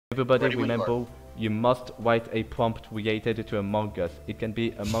Everybody remember, you must write a prompt related to Among Us. It can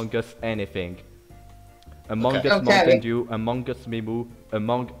be Among Us anything. Among Us Mountain Dew, Among Us Mimu,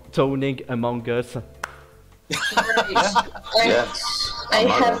 Toning Among Us. Yes. I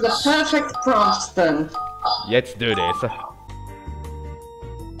have the perfect prompt then. Let's do this.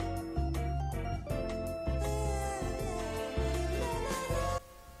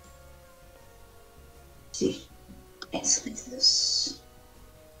 See, it's like this.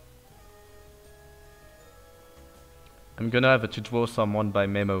 I'm gonna have to draw someone by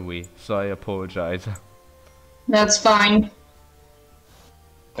memory, so I apologize. That's fine.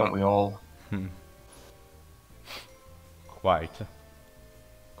 Don't we all? Quite.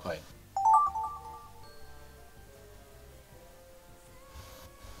 Quite.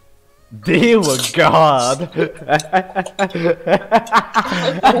 Dear God!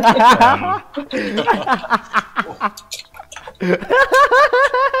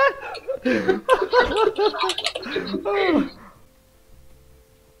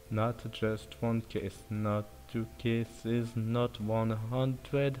 Not just one kiss, not two kisses, not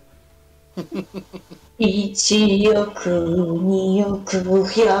 100. 1億2億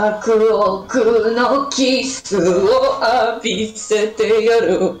100億のキスを浴びせてや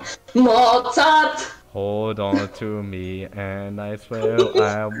るモーツァルト Hold on to me, and I swear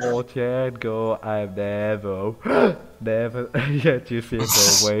I won't let go. I've never let you slip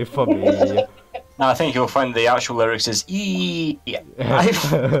away from me. No, I think you'll find the actual lyrics is E.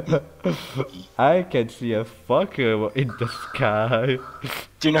 I can see a fucker in the sky.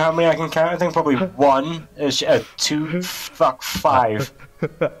 Do you know how many I can count? I think probably 1, 2, 5.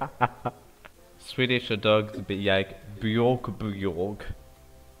 Swedish dogs be like Bjork Bjork.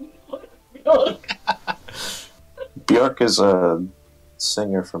 Björk is a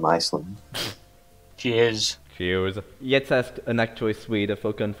singer from Iceland. She is. Cheers. Let's ask an actual Swede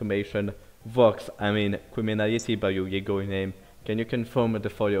for confirmation. Vox, I mean, Criminality by your Igor name. Can you confirm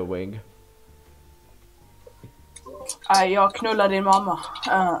the following? Jag knullar din mamma.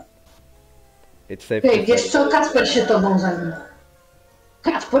 It's safe Hej, to wiesz say. co? Kacper się tobą zajmie.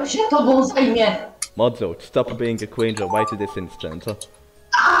 Kacper się tobą zajmie. Modzo, stop being a cringer right this instant.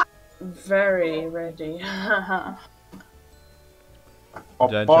 Very ready.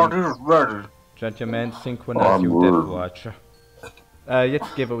 Gentlemen, synchronize your death watch.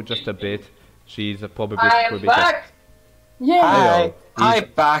 Let's give her just a bit. She's probably I'm back. Yeah. Hi,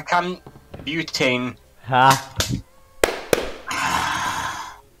 back. I'm Butane. Ha!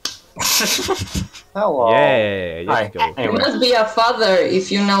 Hello. Yeah, let's go. You Anyway. must be a father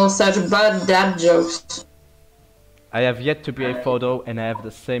if you know such bad dad jokes. I have yet to be a photo, and I have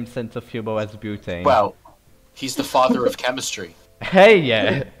the same sense of humor as Butane. Well, He's the father of chemistry. Hey,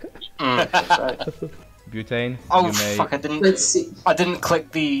 yeah! Right. Butane, oh you may... fuck! I didn't. Let's see. I didn't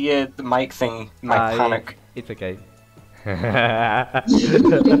click the mic thing. My panic. It's okay. Fiber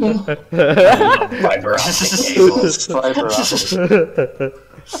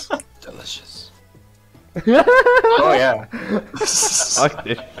Delicious. Oh yeah. Fuck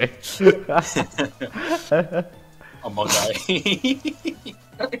this bitch. Among Us.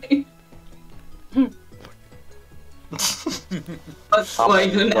 What do I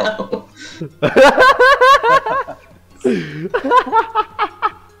do now?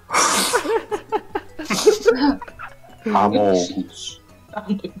 I'm old.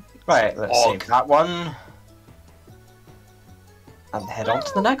 Right. Let's Og. save that one. And head on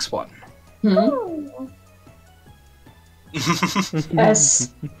to the next one.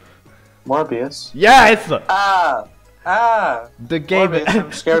 Yes. Morbius. Yes! The game... Morbius.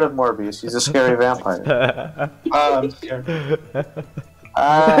 I'm scared of Morbius. He's a scary vampire. I'm scared.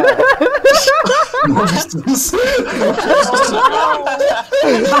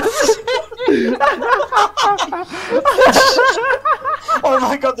 Oh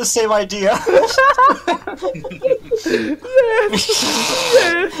my god, the same idea.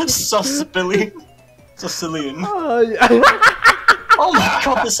 Yes! Saucebilly. Sicilian. Oh, yeah. Oh my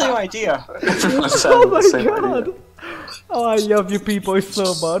god, the same idea. Oh my god! Oh, I love you people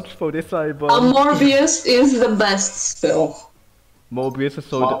so much for this album. Morbius is the best still. Mobius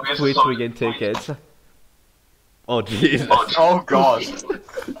sold 3 trillion tickets. Oh Jesus. Oh god.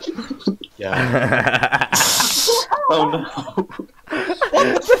 Yeah. Oh no.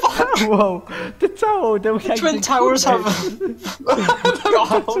 Whoa, the tower, the Twin Towers have.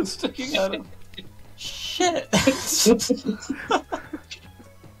 God, sticking out of Shit.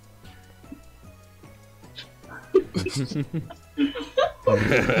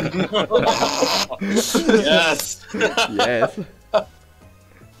 Yes. Yes.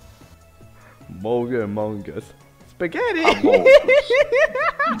 Moga Among Us. Spaghetti!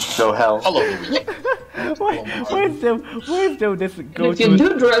 Go hell. Hello. Where's there this go If you to?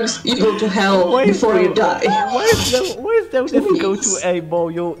 do drugs, you go to hell Why is before you die. Where's there this go Please. to a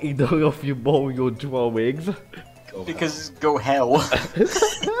Mario either of you Mario drawings? Because go hell.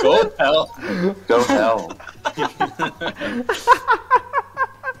 Go hell. Go hell.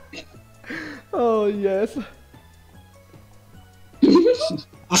 Oh yes.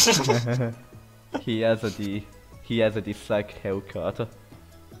 He has a sack haircut.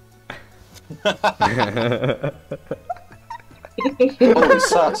 Holy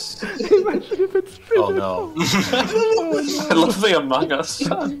sus. Imagine if it's Oh no. I love the Among Us.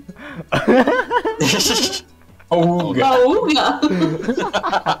 Oh, Oh, yeah.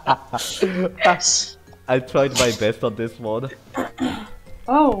 I tried my best on this one.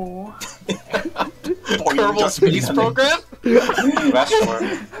 Oh. Kerbal Space Program? That's for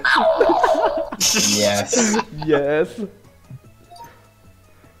yes. Yes.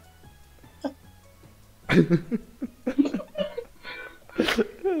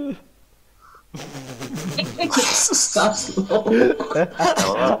 That's low.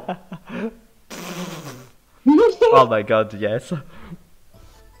 Hello. Oh my god, yes.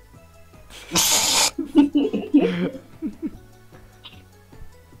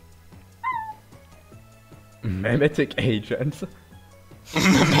 Mimetic agents.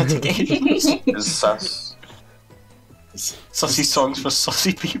 Mimetic agents. Is sus. Sussy songs for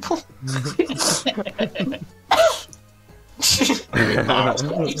sussy people.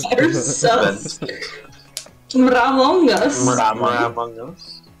 You're sus. Among Us. Among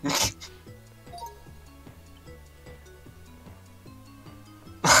Us.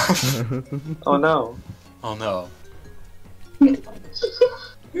 Oh no. Oh no.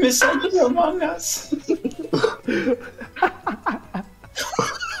 Miss Among Us.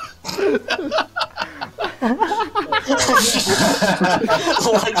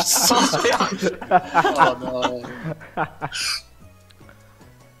 Like sussy. Oh no.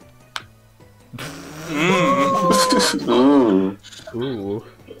 Ooh. Ooh.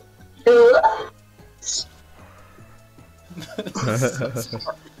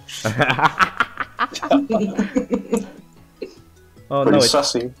 Oh Pretty no,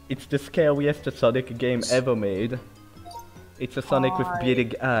 sussy. it's the scariest Sonic game ever made. It's a Sonic with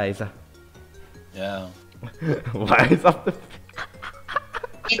bleeding eyes. Yeah. Why is up the...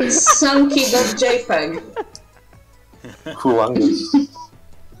 It's SunkyThePootis. Coolungus.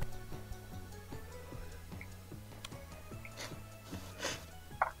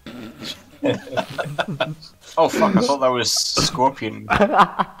 Oh fuck! I thought that was Scorpion.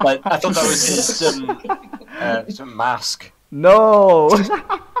 Like I thought that was his mask. No!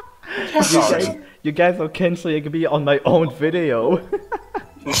 Sorry. You guys are canceling me on my own video.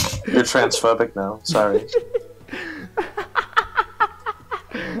 You're transphobic now. Sorry.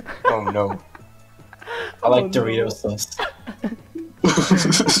 Oh no. I like Doritos sauce.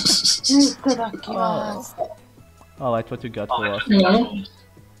 Alright, what you got for us? No.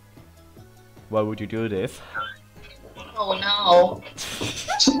 Why would you do this? Oh no.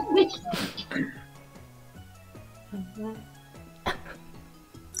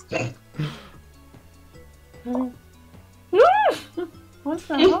 What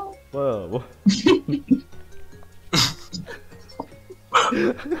the hell? Whoa.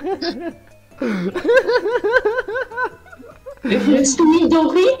 It's me,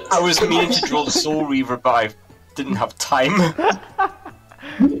 Dory. I was meaning to draw the Soul Reaver, but I didn't have time.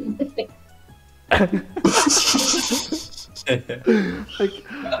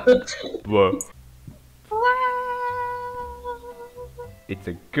 Whoa. It's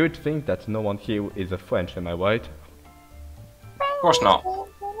a good thing that no one here is a French, am I right? Of course not.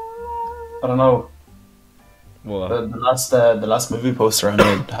 I don't know. Well, The last movie poster I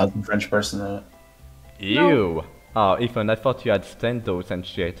made had a French person in it. ew! Oh, Ethan, I thought you had standos and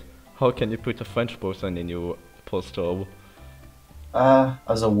shit. How can you put a French person in your poster?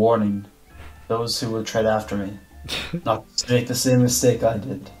 As a warning, those who will tread after me, not to make the same mistake I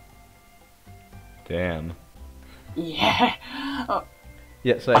did. Damn. Yeah.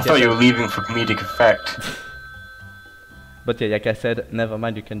 Yeah, so I thought you were leaving for comedic effect. But yeah, like I said, never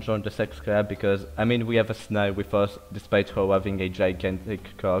mind, you can join the sex club because, I mean, we have a snail with us despite her having a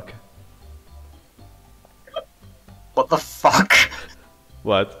gigantic cock. What the fuck?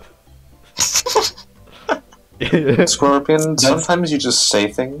 What? Scorpion, sometimes you just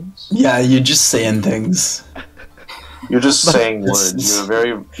say things. Yeah, you're just saying things. You're just saying It's- words.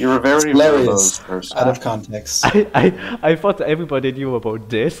 You're a very Hilarious. verbose person. Out of context. I thought everybody knew about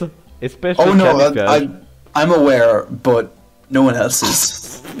this, especially Oh no, Kamikaze. I'm aware, but no one else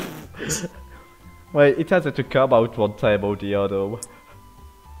is. Well, it has to come out one time or the other.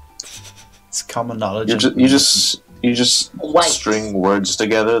 It's common knowledge. You just White. string words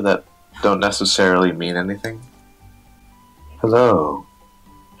together that don't necessarily mean anything. Hello.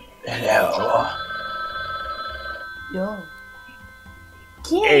 Hello. Yo.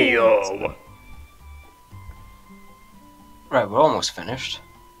 Ayo! Right, we're almost finished.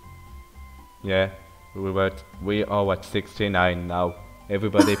 Yeah, we are at 69 now.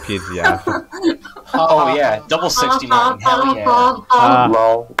 Everybody pees yeah. Oh yeah, double 69. Hell yeah. Ah,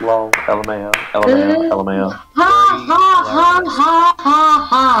 Lol, LMAO, LMAO.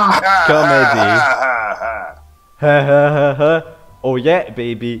 comedy. Ha ha ha ha. Oh yeah,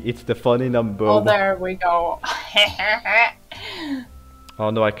 baby, it's the funny number. Oh, there we go. Oh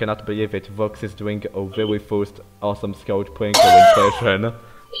no, I cannot believe it. Vox is doing a very first awesome scout pranker impression.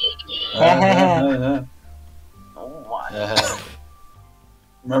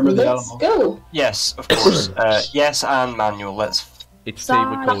 Remember the Let's Alamo? go. Yes, of course. Yes, and manual. Let's It's still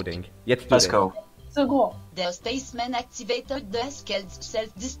recording. Let's do let's this. go. So go. The statement activated the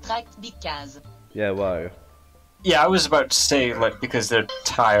self-destruct because. Yeah, wow. Yeah, I was about to say like because they're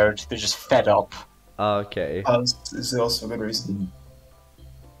tired, they're just fed up. Okay. This is also a good reason.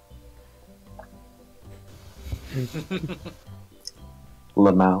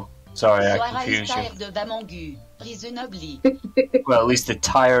 Lamau. Sorry, I Soara is confused you. tired de Vamongu, reasonably. Well, at least the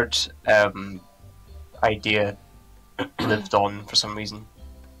tired idea lived on for some reason.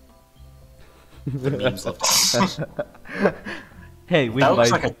 The memes left on. Hey, with That my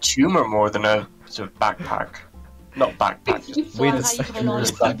looks like a tumor more than a sort of backpack. Not backpack. Just... with Soara hurlant le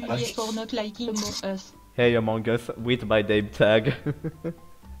tribulier for not liking us. Hey Among Us with my name tag.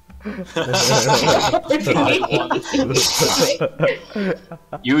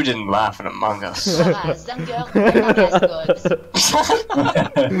 You didn't laugh at Among Us. Soara Zanger gods.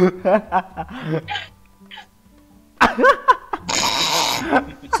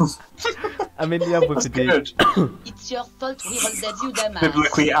 I mean, yeah, with That's the good. It's your fault we rolled you the mask.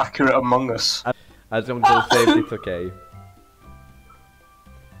 Biblically accurate Among Us. as long as I saved, it's okay.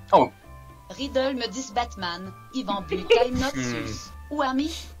 Oh, Riddle me dit Batman, Yvan Bu, time not sus. Ou ami?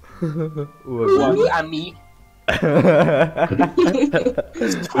 Ooh, ami. I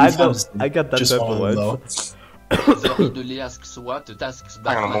got that Just one reference. though. de l'Eask SWAT tasks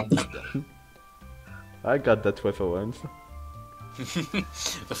Hang on a Batman. I got that reference.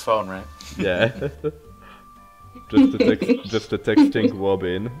 The phone, right? Yeah. just the texting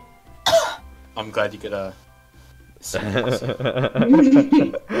Robin. I'm glad you could Oh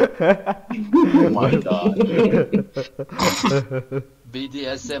my god.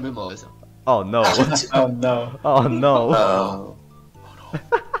 BDSM Moz. Oh no. Oh no. Oh no. Oh.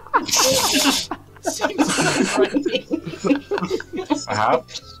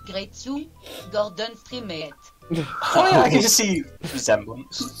 Perhaps. Great Sue, Gordon Freemet. Oh yeah, I can see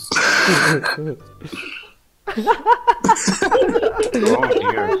resemblance. Oh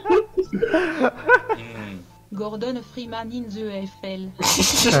dear. Gordon Freeman in the FL.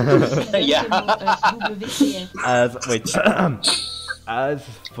 Yeah. As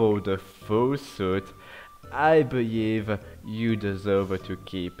for the full suit, I believe you deserve to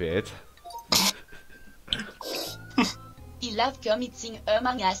keep it. Il have committing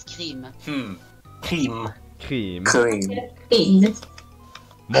among us crime. Cream. Cream. Clean.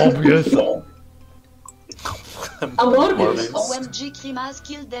 Morbius. Morbius. OMG crime has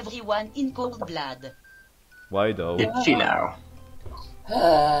killed everyone in cold blood. Why though? Did she now?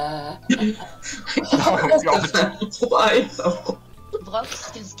 Why though?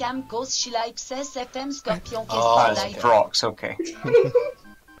 Vrox kills scam cause she likes SFM Scorpion Oh, Keston it's like. Brox, okay.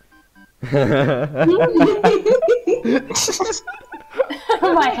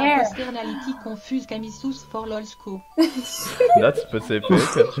 My hair. Criminality confuse Camisus for lolsco. That's specific.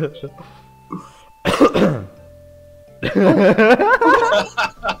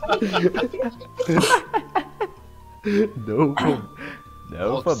 No.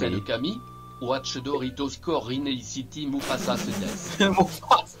 No for me. Roxelle Camille. Watch Doritos Core City Mufasa's death.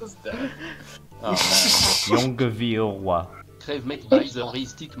 Mufasa's dead. Oh man. Young Villeroy. Crève make by the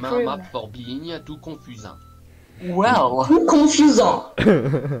heuristic man map for being too confusing. Well. Tout confusant.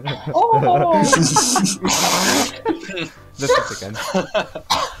 Oh. Just a second.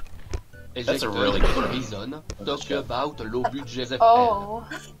 That's a really good reason. Talk about low budget FM. Oh.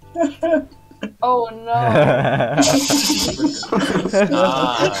 Oh no.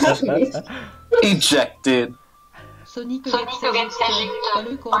 Ejected. Sonic le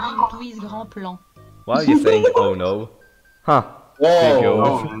coordine tout his grand plan. Why are you saying oh no? Huh. There Whoa.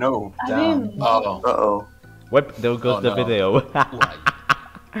 goes. Oh no. I mean, Oh. Uh-oh. Whoop, there goes Oh, the no. video. Why?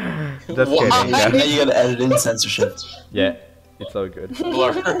 Just Why? kidding. Now Yeah. you gotta edit in censorship. Yeah. It's all good.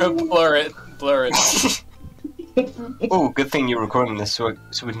 Blur it. Oh, good thing you're recording this so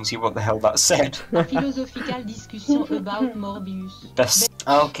we can see what the hell that said. Philosophical discussion about Morbius.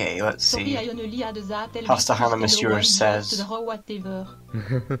 Okay, let's see. Pastor Hannah Monsieur says. Whatever.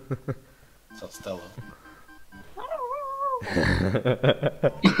 Costello.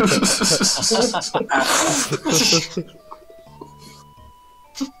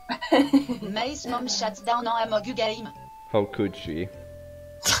 Mace mom shuts down on Amogu game. How could she?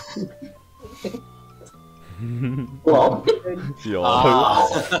 Well,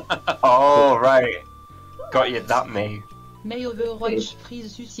 Oh, right. Got you that, May. May Overwatch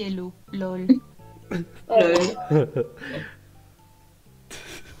freeze su cielo. Lol.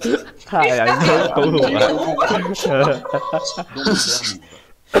 Hi, I know.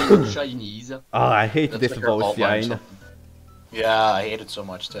 Chinese. Oh, I hate That's this like her alt voice line or line. something. Yeah, I hate it so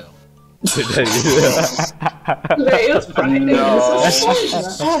much too. today is Friday. No. This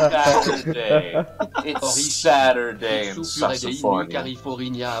is Saturday. It's Saturday in California.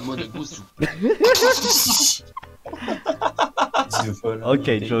 California, Monagusu.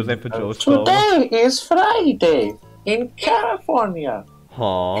 Okay, Joseph Joestar. Today is Friday in California.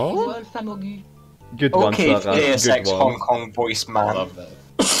 Huh? Wolf Amogu. Good one, Okay, Sarah. ASX Good Hong one. Kong voice I man. love that.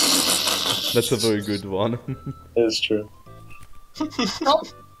 That's a very good one. It's true.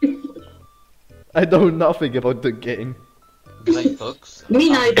 I know nothing about the game. Grey Fox. Me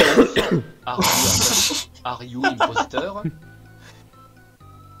neither. Are you imposter?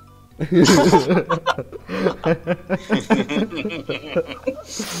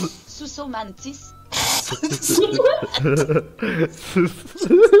 Suso Mantis.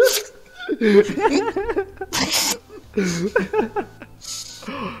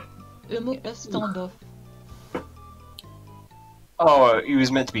 Emo standoff. Oh, he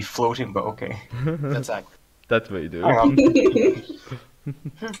was meant to be floating, but okay. That's accurate. That's what you do. Hang on.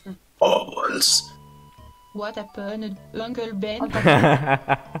 Balls. What happened? Uncle Ben.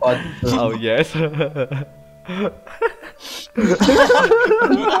 Oh yes.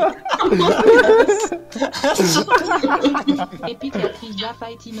 Epic Atrija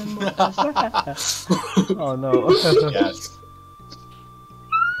fighting a motos. Oh no. Yes.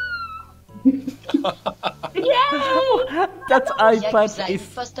 That iPad Yakuza is.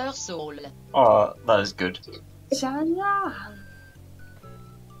 imposter soul. Oh, that is good. It's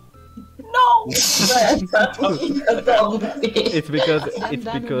because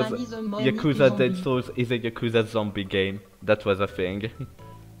Yakuza Dead Souls is a Yakuza zombie game. That was a thing.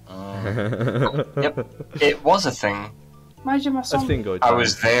 Yep, it was a thing. A single I time.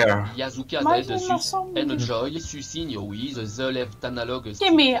 was there. Yazuka Dead Enjoy Susigne with the left analog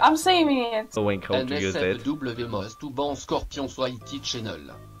Give me, I'm saving it. Knowing how to use it. NSFWMOS to ban Scorpion soit IT channel.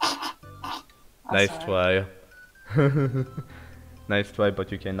 Nice try. Nice try,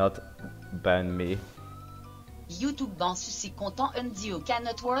 but you cannot ban me. YouTube ban susi content undio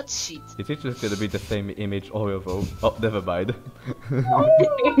cannot watch shit. Is it just gonna be the same image all over? Oh, never mind.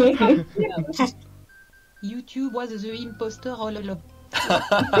 YouTube was the imposter all along.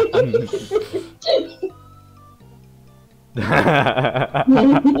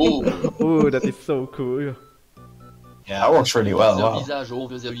 Ooh, that is so cool. Yeah, that works really well. The Wow. visage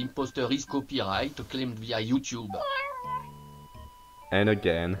of the imposter is copyright claimed via YouTube. And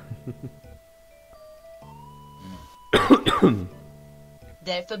again.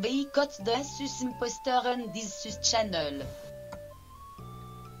 The FBI cut the sus imposter on this sus channel.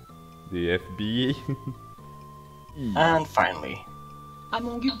 The FBI. And finally,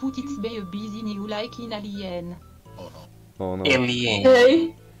 Among you put it be a busy new like in Alien. Oh no. Oh no. Alien.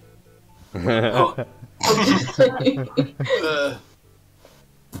 Hey.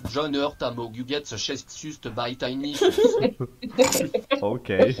 John Hurt Amogu gets chest sussed by Tiny.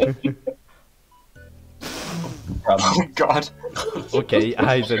 Okay. Oh god. Okay,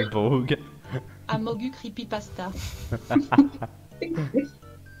 Heisenberg. Amogu creepypasta.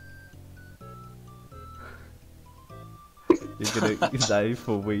 You're gonna die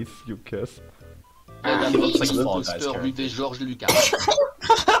for ways you curse. Madame Looks like a Fall Guys imposteur character. lui des Georges Lucas.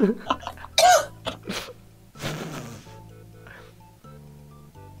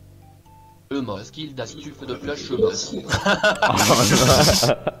 Eumos kill das Stuf de Plush Eumos.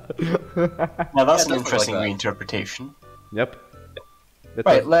 Now that's Yeah, an interesting like that. reinterpretation. Yep. That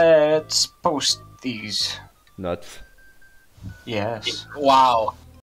Right, was let's post these. nuts. Yes. Wow.